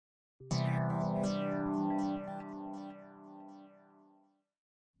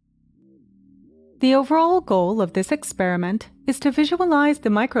The overall goal of this experiment is to visualize the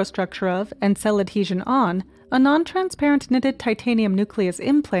microstructure of and cell adhesion on a non-transparent knitted titanium nucleus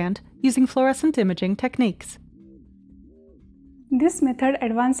implant using fluorescent imaging techniques. This method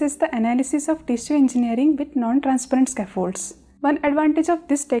advances the analysis of tissue engineering with non-transparent scaffolds. One advantage of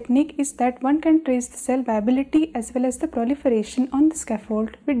this technique is that one can trace the cell viability as well as the proliferation on the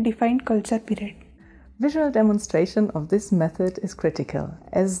scaffold with defined culture period. Visual demonstration of this method is critical,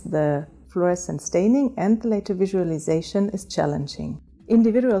 as the fluorescent staining and the later visualization is challenging.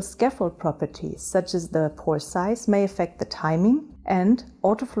 Individual scaffold properties, such as the pore size, may affect the timing, and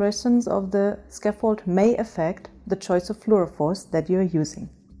autofluorescence of the scaffold may affect the choice of fluorophores that you are using.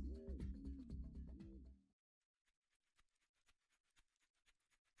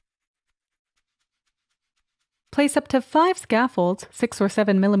 Place up to 5 scaffolds, 6 or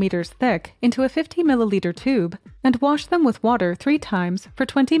 7 millimeters thick, into a 50 milliliter tube and wash them with water 3 times for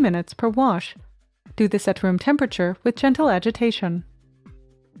 20 minutes per wash. Do this at room temperature with gentle agitation.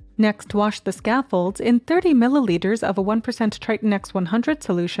 Next, wash the scaffolds in 30 milliliters of a 1% Triton X100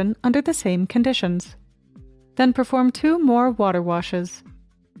 solution under the same conditions. Then perform 2 more water washes.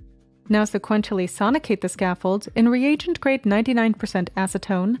 Now sequentially sonicate the scaffolds in reagent-grade 99%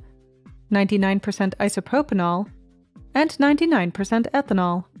 acetone, 99% isopropanol, and 99%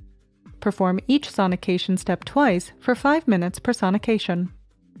 ethanol. Perform each sonication step twice for 5 minutes per sonication.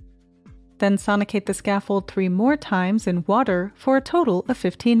 Then sonicate the scaffold 3 more times in water for a total of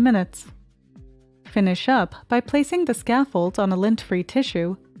 15 minutes. Finish up by placing the scaffolds on a lint-free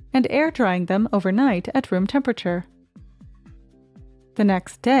tissue and air drying them overnight at room temperature. The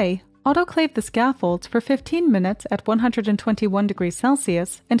next day, autoclave the scaffolds for 15 minutes at 121 degrees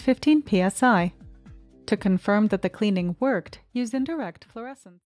Celsius and 15 psi. To confirm that the cleaning worked, use indirect fluorescence.